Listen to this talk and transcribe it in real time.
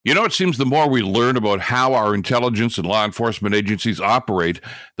You know, it seems the more we learn about how our intelligence and law enforcement agencies operate,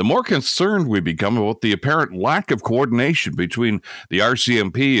 the more concerned we become about the apparent lack of coordination between the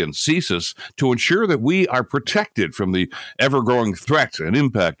RCMP and CSIS to ensure that we are protected from the ever growing threat and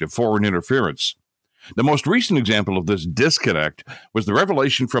impact of foreign interference. The most recent example of this disconnect was the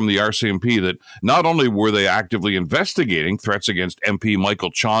revelation from the RCMP that not only were they actively investigating threats against MP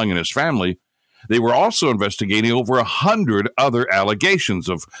Michael Chong and his family, they were also investigating over 100 other allegations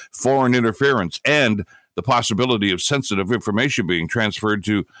of foreign interference and the possibility of sensitive information being transferred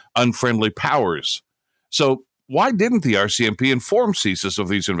to unfriendly powers. So, why didn't the RCMP inform CSIS of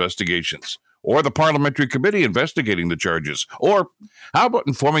these investigations? Or the parliamentary committee investigating the charges? Or how about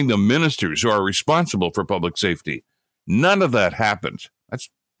informing the ministers who are responsible for public safety? None of that happened. That's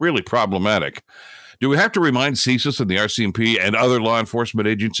really problematic. Do we have to remind CSIS and the RCMP and other law enforcement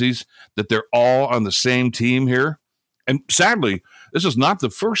agencies that they're all on the same team here? And sadly, this is not the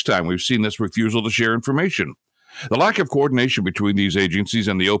first time we've seen this refusal to share information. The lack of coordination between these agencies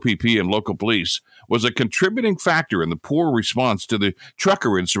and the OPP and local police was a contributing factor in the poor response to the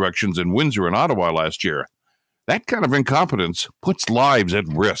trucker insurrections in Windsor and Ottawa last year. That kind of incompetence puts lives at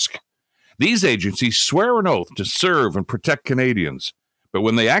risk. These agencies swear an oath to serve and protect Canadians. But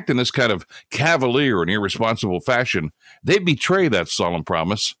when they act in this kind of cavalier and irresponsible fashion, they betray that solemn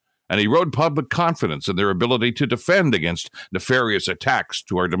promise and erode public confidence in their ability to defend against nefarious attacks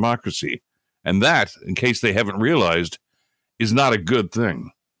to our democracy. And that, in case they haven't realized, is not a good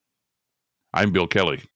thing. I'm Bill Kelly.